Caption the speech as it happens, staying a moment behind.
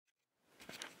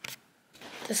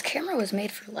This camera was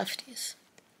made for lefties.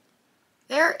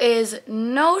 There is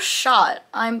no shot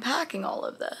I'm packing all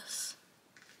of this.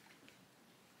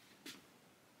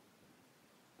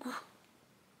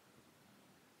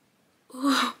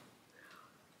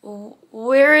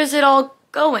 Where is it all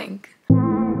going?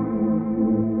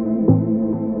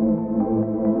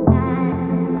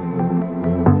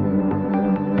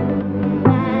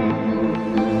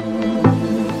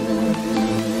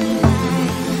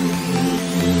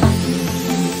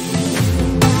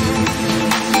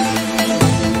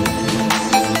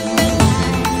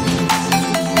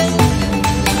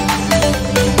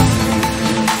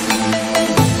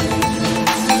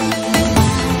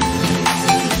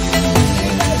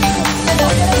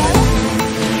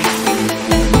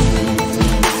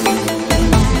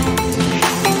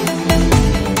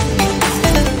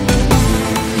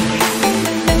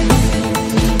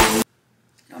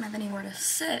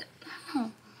 Sit.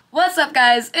 What's up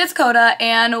guys, it's Koda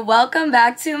and welcome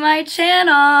back to my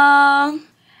channel.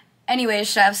 Anyways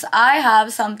chefs, I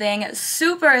have something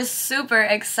super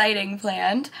exciting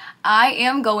planned. I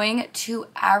am going to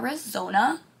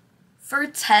Arizona for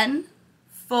 10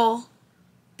 full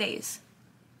days.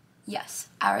 Yes,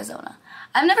 Arizona.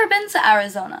 I've never been to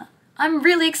Arizona. I'm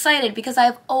really excited because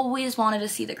I've always wanted to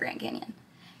see the Grand Canyon.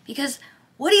 Because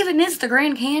what even is the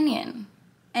Grand Canyon?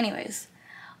 Anyways,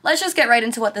 let's just get right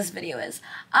into what this video is.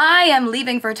 I am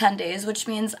leaving for 10 days, which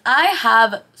means I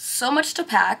have so much to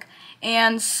pack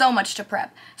and so much to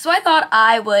prep. So I thought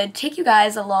I would take you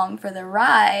guys along for the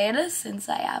ride, since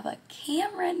I have a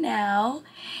camera now,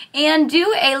 and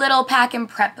do a little pack and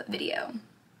prep video.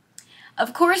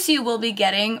 Of course, you will be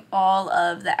getting all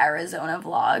of the Arizona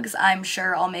vlogs. I'm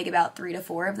sure I'll make about 3 to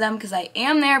 4 of them because I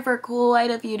am there for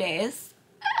quite a few days.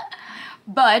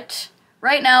 But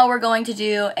right now, we're going to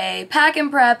do a pack and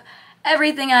prep,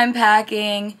 everything I'm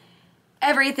packing,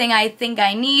 everything I think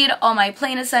I need, all my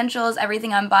plane essentials,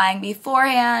 everything I'm buying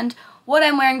beforehand, what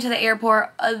I'm wearing to the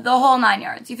airport, the whole 9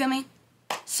 yards, you feel me?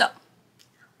 So,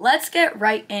 let's get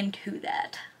right into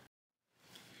that.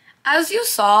 As you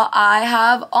saw, I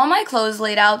have all my clothes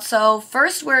laid out, so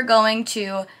first we're going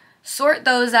to sort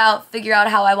those out, figure out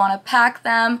how I want to pack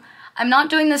them. I'm not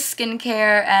doing the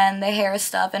skincare and the hair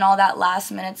stuff and all that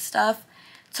last minute stuff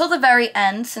till the very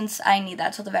end, since I need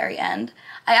that till the very end.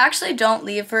 I actually don't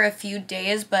leave for a few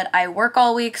days, but I work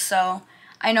all week, so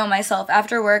I know myself.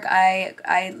 After work,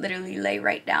 I literally lay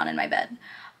right down in my bed.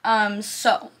 Oh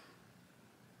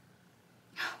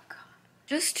God.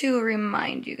 Just to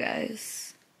remind you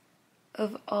guys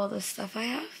of all the stuff I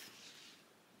have.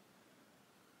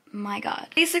 My God.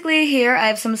 Basically here I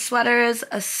have some sweaters,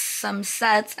 some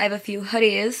sets, I have a few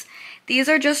hoodies. These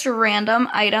are just random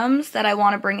items that I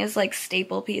want to bring as like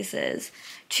staple pieces.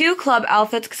 2 club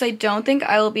outfits because I don't think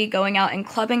I will be going out and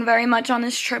clubbing very much on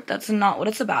this trip. That's not what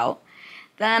it's about.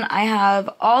 Then I have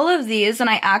all of these, and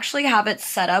I actually have it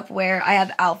set up where I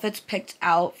have outfits picked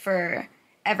out for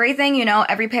everything. You know,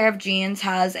 every pair of jeans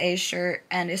has a shirt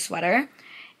and a sweater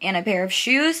and a pair of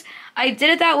shoes. I did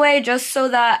it that way just so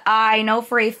that I know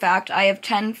for a fact I have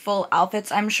 10 full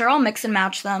outfits. I'm sure I'll mix and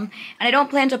match them, and I don't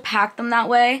plan to pack them that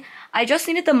way. I just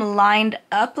needed them lined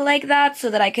up like that so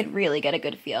that I could really get a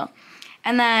good feel.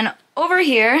 And then over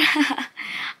here,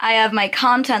 I have my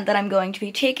content that I'm going to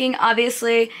be taking,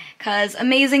 obviously, because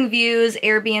amazing views,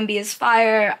 Airbnb is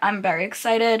fire, I'm very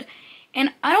excited. And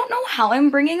I don't know how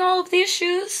I'm bringing all of these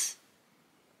shoes,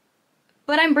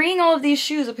 but I'm bringing all of these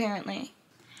shoes apparently.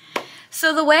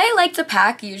 So the way I like to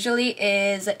pack usually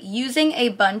is using a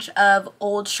bunch of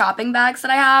old shopping bags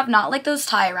that I have, not like those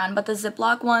tie around, but the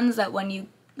Ziploc ones that when you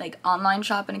like online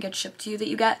shop and it gets shipped to you that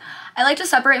you get. I like to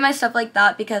separate my stuff like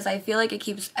that because I feel like it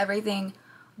keeps everything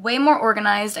way more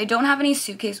organized. I don't have any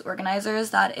suitcase organizers.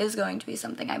 That is going to be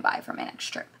something I buy for my next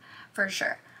trip for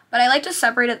sure. But I like to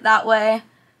separate it that way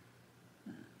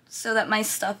so that my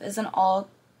stuff isn't all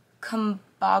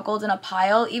boggled in a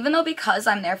pile, even though because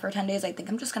I'm there for 10 days, I think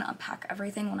I'm just going to unpack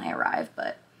everything when I arrive,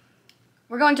 but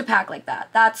we're going to pack like that.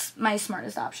 That's my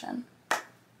smartest option.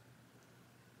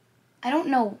 I don't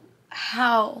know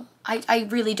how, I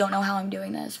really don't know how I'm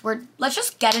doing this. Let's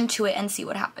just get into it and see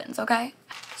what happens, okay?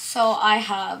 So I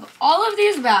have all of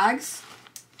these bags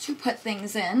to put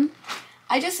things in.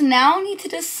 I just now need to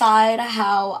decide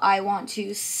how I want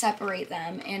to separate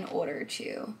them in order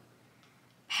to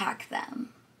pack them.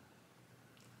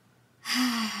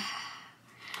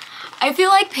 I feel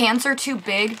like pants are too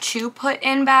big to put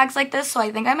in bags like this, so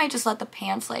I think I might just let the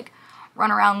pants like run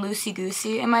around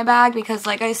loosey-goosey in my bag because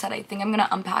like I said, I think I'm gonna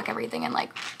unpack everything and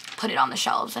like put it on the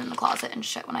shelves and in the closet and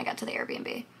shit when I get to the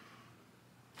Airbnb.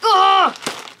 Ugh!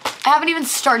 I haven't even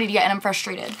started yet and I'm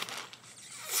frustrated.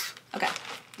 Okay,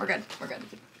 We're good. We're good.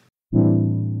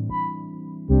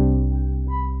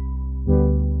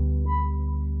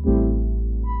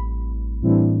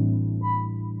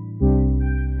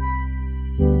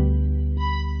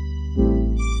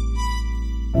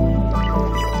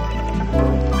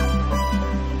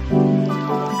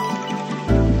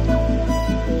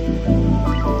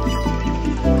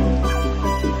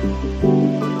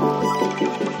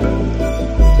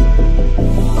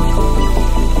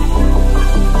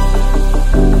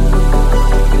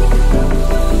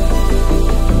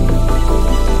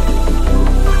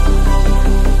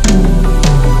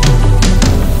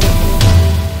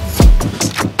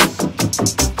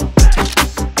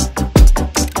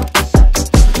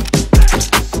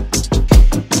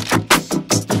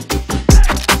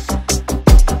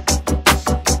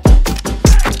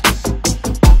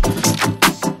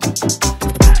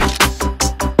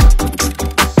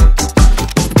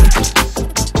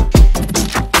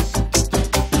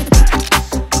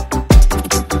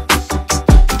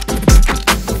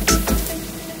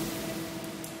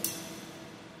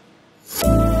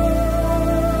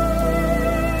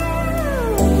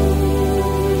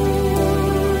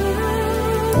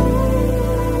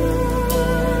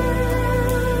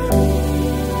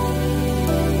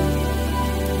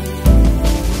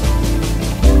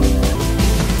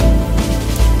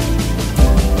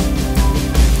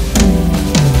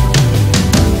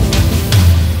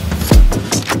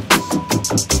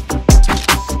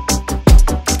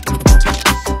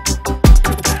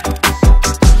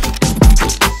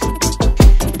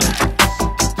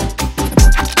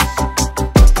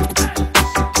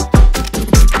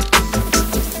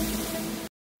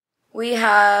 We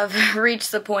have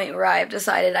reached the point where I've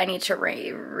decided I need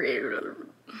to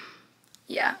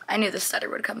yeah, I knew the stutter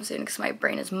would come soon because my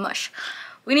brain is mush.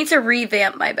 We need to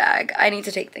revamp my bag. I need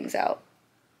to take things out.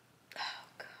 Oh,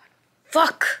 God.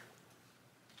 Fuck!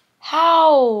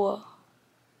 How?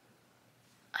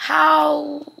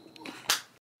 How?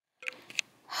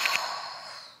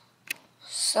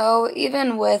 So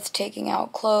even with taking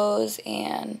out clothes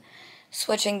and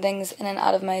switching things in and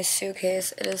out of my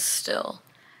suitcase, it is still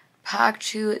packed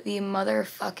to the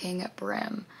motherfucking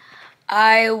brim.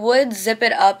 I would zip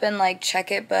it up and like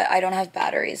check it, but I don't have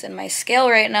batteries in my scale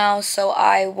right now, so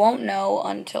I won't know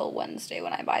until Wednesday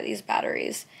when I buy these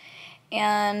batteries.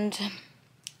 And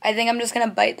I think I'm just gonna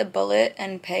bite the bullet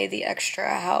and pay the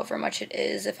extra however much it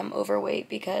is if I'm overweight,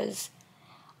 because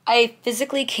I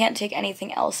physically can't take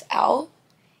anything else out.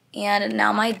 And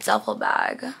now my duffel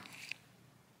bag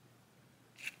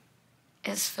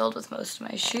is filled with most of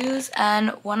my shoes, and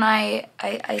when I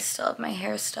still have my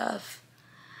hair stuff,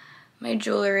 my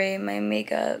jewelry, my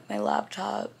makeup, my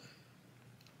laptop,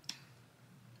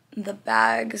 the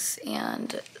bags,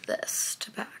 and this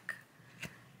to pack.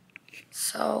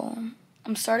 So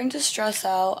I'm starting to stress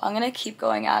out. I'm gonna keep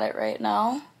going at it right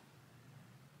now.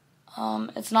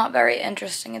 It's not very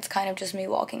interesting. It's kind of just me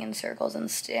walking in circles and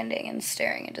standing and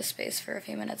staring into space for a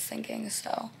few minutes thinking,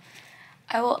 so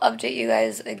I will update you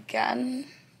guys again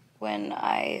when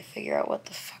I figure out what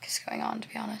the fuck is going on, to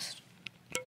be honest.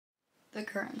 The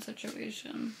current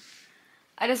situation.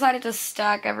 I decided to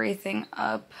stack everything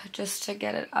up just to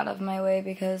get it out of my way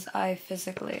because I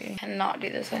physically cannot do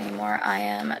this anymore. I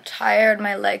am tired,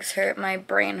 my legs hurt, my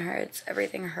brain hurts,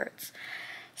 everything hurts.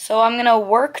 So I'm gonna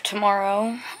work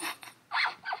tomorrow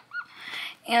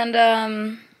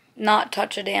and not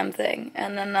touch a damn thing.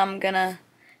 And then I'm gonna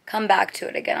come back to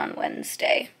it again on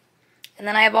Wednesday. And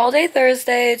then I have all day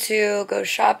Thursday to go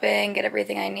shopping, get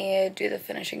everything I need, do the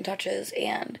finishing touches,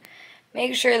 and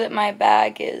make sure that my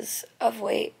bag is of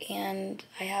weight and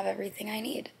I have everything I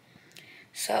need.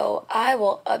 So I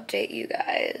will update you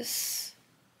guys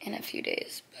in a few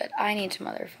days, but I need to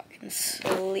motherfucking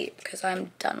sleep because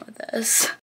I'm done with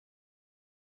this.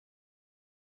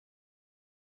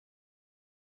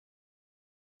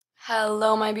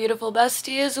 Hello, my beautiful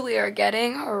besties. We are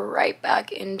getting right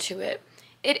back into it.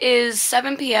 It is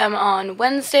 7 p.m. on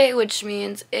Wednesday, which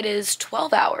means it is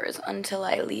 12 hours until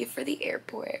I leave for the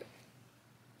airport.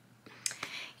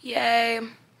 Yay.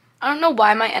 I don't know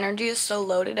why my energy is so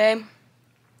low today.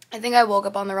 I think I woke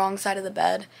up on the wrong side of the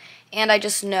bed, and I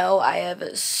just know I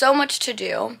have so much to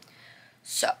do.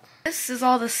 So, this is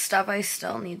all the stuff I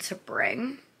still need to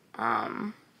bring.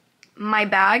 My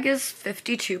bag is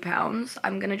 52 pounds.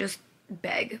 I'm gonna just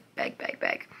beg.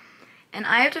 And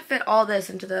I have to fit all this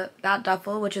into that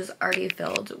duffel, which is already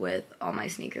filled with all my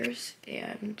sneakers,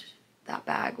 and that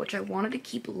bag, which I wanted to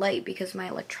keep light because my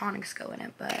electronics go in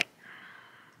it, but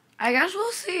I guess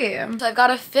we'll see. So I've got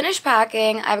to finish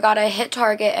packing, I've got to hit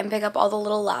Target and pick up all the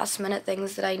little last minute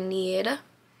things that I need,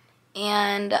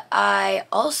 And I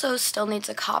also still need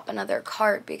to cop another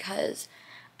cart because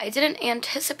I didn't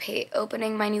anticipate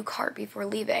opening my new cart before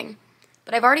leaving.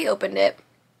 But I've already opened it,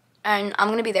 and I'm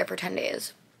going to be there for 10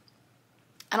 days.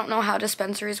 I don't know how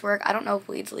dispensaries work. I don't know if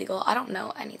weed's legal. I don't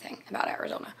know anything about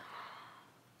Arizona.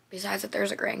 Besides that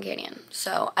there's a Grand Canyon.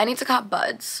 So I need to cop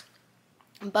buds.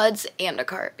 Buds and a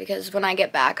cart, because when I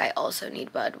get back, I also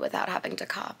need bud without having to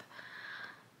cop.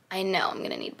 I know I'm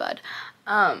going to need bud.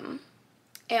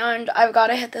 And I've got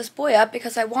to hit this boy up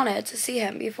because I wanted to see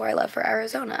him before I left for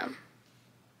Arizona.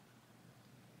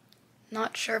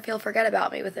 Not sure if he'll forget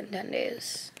about me within 10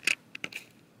 days.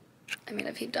 I mean,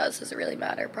 if he does it really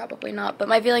matter? Probably not. But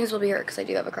my feelings will be hurt because I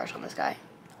do have a crush on this guy.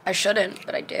 I shouldn't,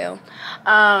 but I do.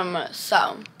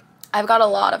 So, I've got a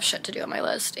lot of shit to do on my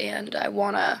list, and I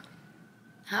want to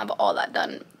have all that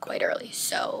done quite early.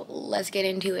 So, let's get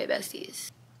into it, besties.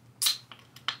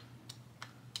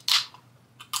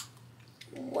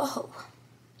 Whoa.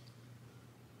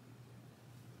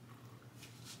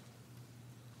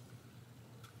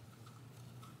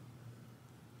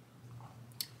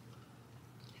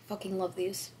 I fucking love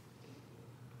these.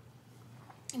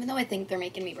 Even though I think they're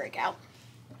making me break out.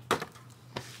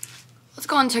 Let's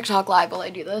go on TikTok live while I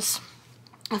do this.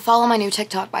 Follow my new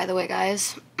TikTok, by the way,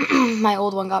 guys. My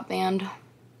old one got banned.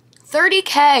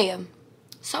 30K!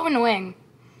 So annoying.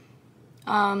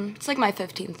 It's like my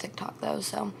 15th TikTok, though,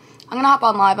 so I'm gonna hop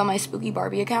on live on my Spooky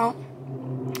Barbie account.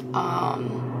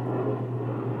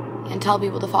 And tell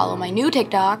people to follow my new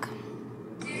TikTok.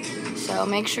 So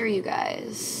make sure you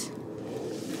guys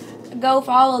go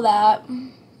follow that.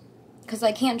 Because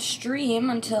I can't stream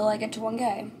until I get to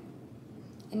 1K.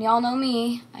 And y'all know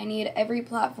me, I need every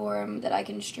platform that I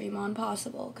can stream on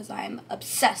possible, because I'm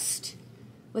obsessed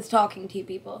with talking to you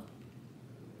people.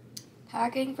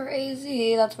 Packing for AZ,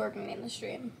 that's working in the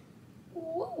stream.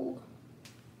 Whoa.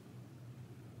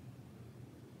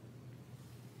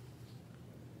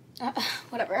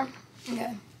 Whatever.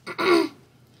 Okay.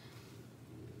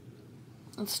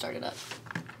 Let's start it up.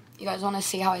 You guys want to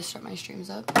see how I start my streams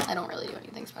up? I don't really do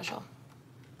anything special.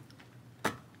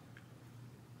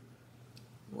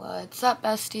 What's up,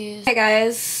 besties? Hey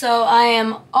guys, so I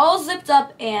am all zipped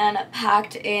up and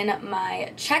packed in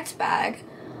my checked bag.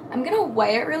 I'm gonna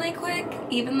weigh it really quick,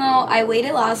 even though I weighed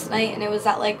it last night and it was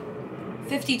at like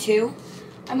 52.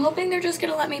 I'm hoping they're just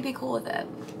gonna let me be cool with it.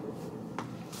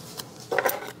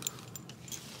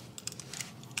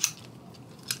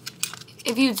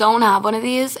 If you don't have one of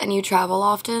these and you travel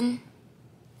often,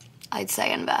 I'd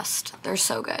say invest. They're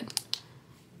so good.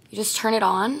 You just turn it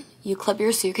on, you clip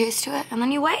your suitcase to it, and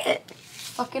then you weigh it.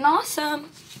 Fucking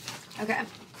awesome. Okay.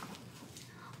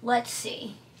 Let's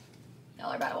see.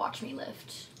 Y'all are about to watch me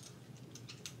lift.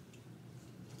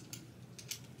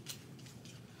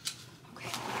 Okay.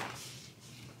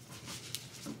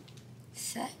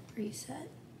 Set, reset.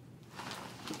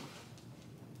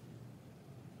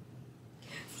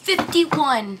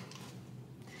 51.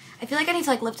 I feel like I need to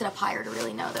like lift it up higher to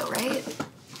really know though, right? Let's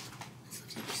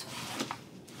lift it this way.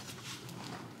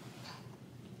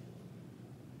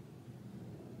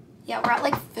 Yeah, we're at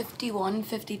like 51,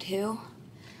 52.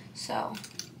 So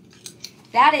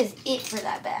that is it for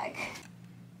that bag.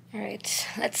 All right,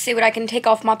 let's see what I can take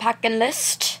off my packing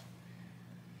list.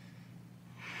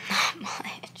 Not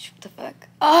much. What the fuck?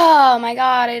 Oh my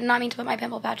god, I did not mean to put my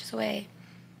pimple patches away.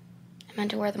 I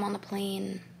meant to wear them on the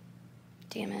plane.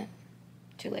 Damn it.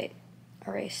 Too late.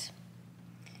 Erase.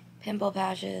 Pimple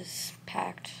patches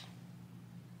packed.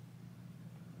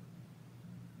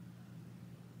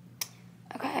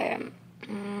 Okay.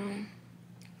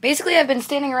 Basically, I've been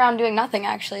standing around doing nothing,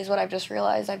 actually, is what I've just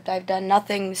realized. I've done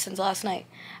nothing since last night.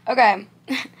 Okay.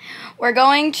 We're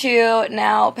going to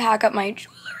now pack up my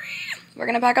jewelry. We're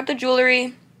going to pack up the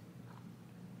jewelry.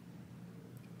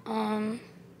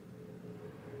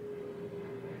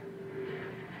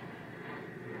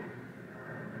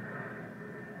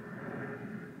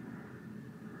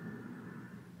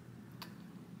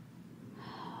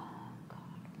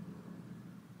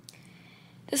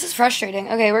 This is frustrating.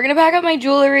 Okay, we're gonna pack up my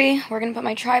jewelry. We're gonna put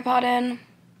my tripod in.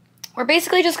 We're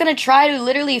basically just gonna try to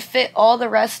literally fit all the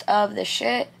rest of the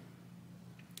shit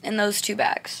in those 2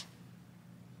 bags.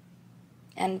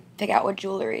 And pick out what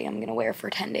jewelry I'm gonna wear for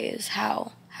 10 days.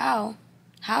 How? I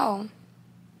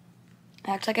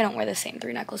act like I don't wear the same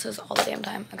 3 necklaces all the damn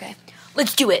time. Okay,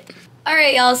 let's do it.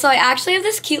 Alright, y'all, so I actually have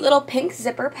this cute little pink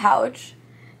zipper pouch.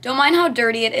 Don't mind how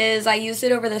dirty it is. I used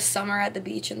it over the summer at the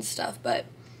beach and stuff, but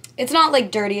it's not,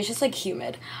 like, dirty. It's just, like,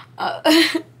 humid.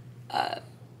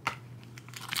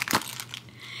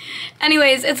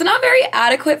 Anyways, it's not very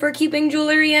adequate for keeping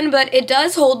jewelry in, but it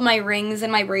does hold my rings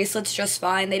and my bracelets just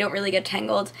fine. They don't really get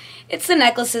tangled. It's the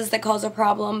necklaces that cause a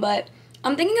problem, but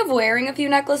I'm thinking of wearing a few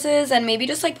necklaces and maybe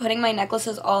just like putting my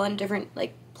necklaces all in different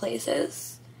like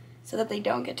places so that they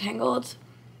don't get tangled.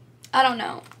 I don't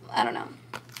know.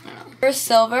 For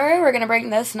silver, we're gonna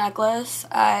bring this necklace.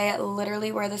 I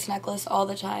literally wear this necklace all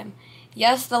the time.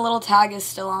 Yes, the little tag is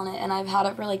still on it and I've had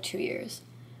it for like 2 years.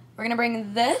 We're gonna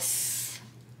bring this.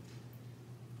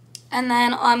 And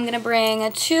then I'm gonna bring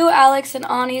 2 Alex and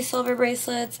Ani silver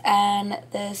bracelets and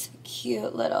this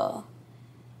cute little,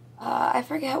 I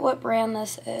forget what brand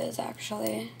this is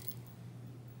actually.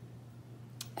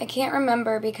 I can't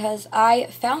remember because I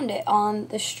found it on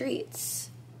the streets.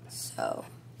 So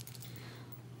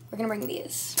we're gonna bring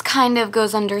these. It kind of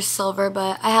goes under silver,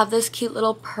 but I have this cute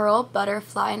little pearl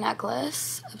butterfly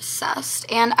necklace. Obsessed.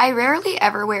 And I rarely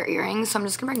ever wear earrings, so I'm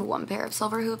just gonna bring 1 pair of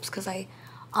silver hoops because I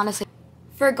honestly...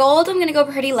 For gold, I'm gonna go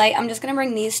pretty light. I'm just gonna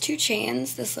bring these 2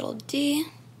 chains. This little D.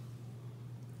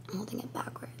 I'm holding it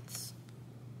backwards.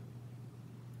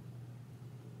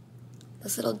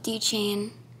 This little D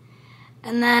chain.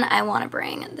 And then I wanna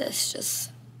bring this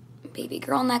just baby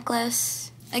girl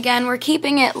necklace. Again, we're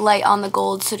keeping it light on the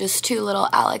gold, so just 2 little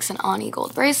Alex and Ani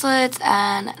gold bracelets,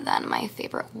 and then my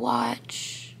favorite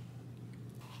watch.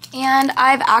 And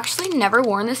I've actually never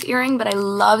worn this earring, but I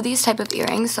love these type of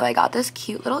earrings, so I got this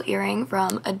cute little earring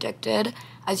from Addicted.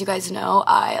 As you guys know,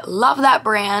 I love that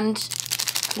brand.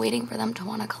 I'm waiting for them to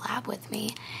want to collab with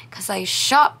me, because I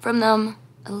shop from them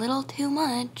a little too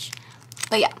much.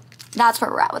 But yeah, that's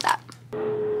where we're at with that.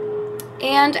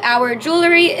 And our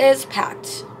jewelry is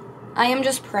packed. I am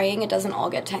just praying it doesn't all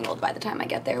get tangled by the time I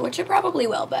get there, which it probably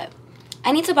will, but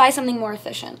I need to buy something more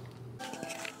efficient.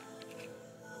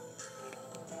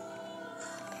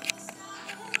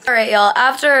 Alright, y'all,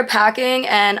 after packing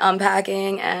and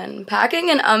unpacking and packing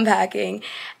and unpacking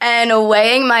and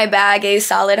weighing my bag a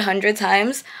solid 100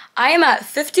 times, I am at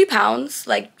 50 pounds,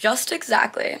 like just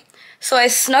exactly. So I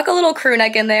snuck a little crew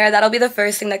neck in there. That'll be the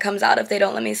first thing that comes out if they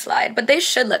don't let me slide, but they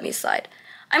should let me slide.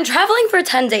 I'm traveling for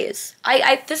 10 days.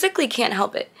 I physically can't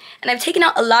help it. And I've taken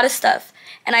out a lot of stuff,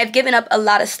 and I've given up a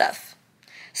lot of stuff.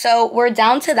 So we're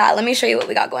down to that. Let me show you what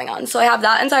we got going on. So I have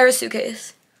that entire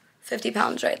suitcase, 50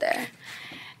 pounds right there.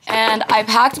 And I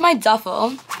packed my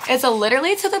duffel. It's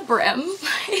literally to the brim.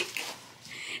 Like,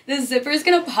 the zipper is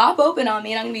gonna pop open on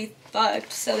me and I'm gonna be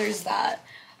fucked, so there's that.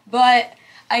 But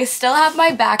I still have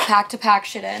my backpack to pack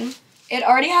shit in. It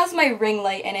already has my ring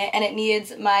light in it, and it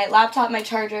needs my laptop, my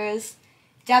chargers,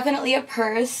 definitely a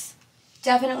purse,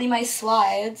 definitely my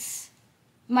slides,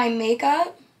 my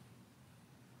makeup,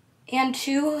 and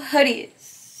 2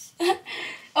 hoodies.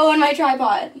 Oh, and my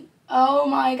tripod. Oh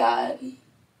my god.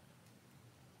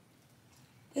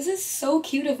 This is so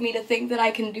cute of me to think that I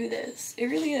can do this. It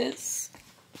really is.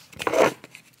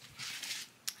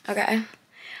 Okay.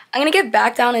 I'm gonna get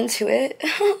back down into it.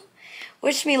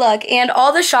 Wish me luck. And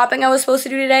all the shopping I was supposed to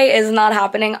do today is not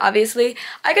happening, obviously.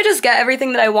 I could just get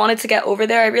everything that I wanted to get over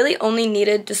there. I really only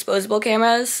needed disposable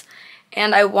cameras.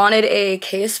 And I wanted a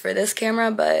case for this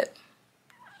camera, but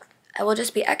I will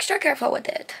just be extra careful with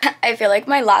it. I feel like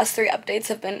my last 3 updates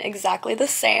have been exactly the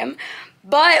same.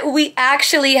 But we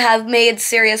actually have made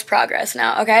serious progress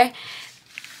now, okay?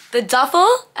 The duffel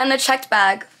and the checked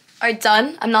bag are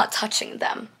done. I'm not touching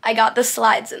them. I got the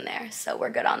slides in there, so we're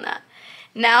good on that.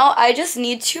 Now I just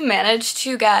need to manage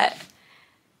to get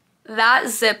that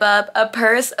zip up, a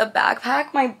purse, a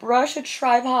backpack, my brush, a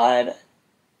tripod.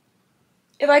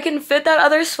 If I can fit that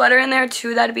other sweater in there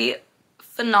too, that'd be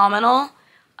phenomenal.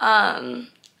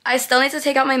 I still need to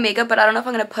take out my makeup, but I don't know if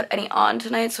I'm gonna put any on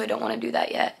tonight, so I don't want to do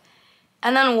that yet.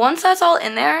 And then once that's all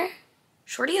in there,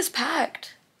 shorty is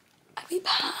packed. I'd be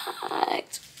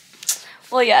packed.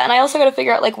 Well, yeah, and I also gotta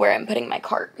figure out like where I'm putting my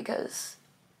cart, because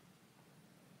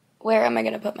where am I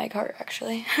gonna put my cart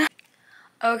actually?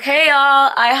 Okay,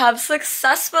 y'all, I have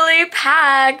successfully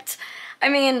packed. I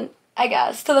mean, I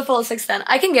guess to the fullest extent.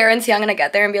 I can guarantee I'm gonna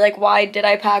get there and be like, why did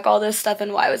I pack all this stuff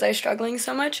and why was I struggling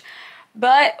so much?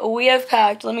 But we have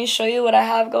packed. Let me show you what I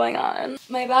have going on.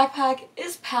 My backpack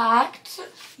is packed.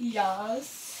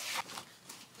 Yes.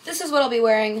 This is what I'll be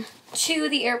wearing to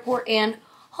the airport and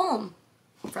home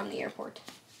from the airport.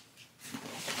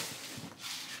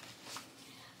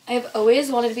 I've always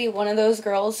wanted to be one of those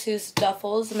girls whose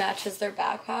duffels matches their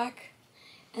backpack,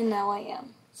 and now I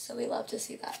am. So we love to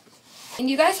see that. And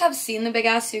you guys have seen the big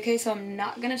ass suitcase, so I'm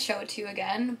not gonna show it to you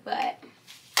again, but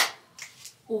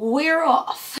we're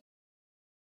off.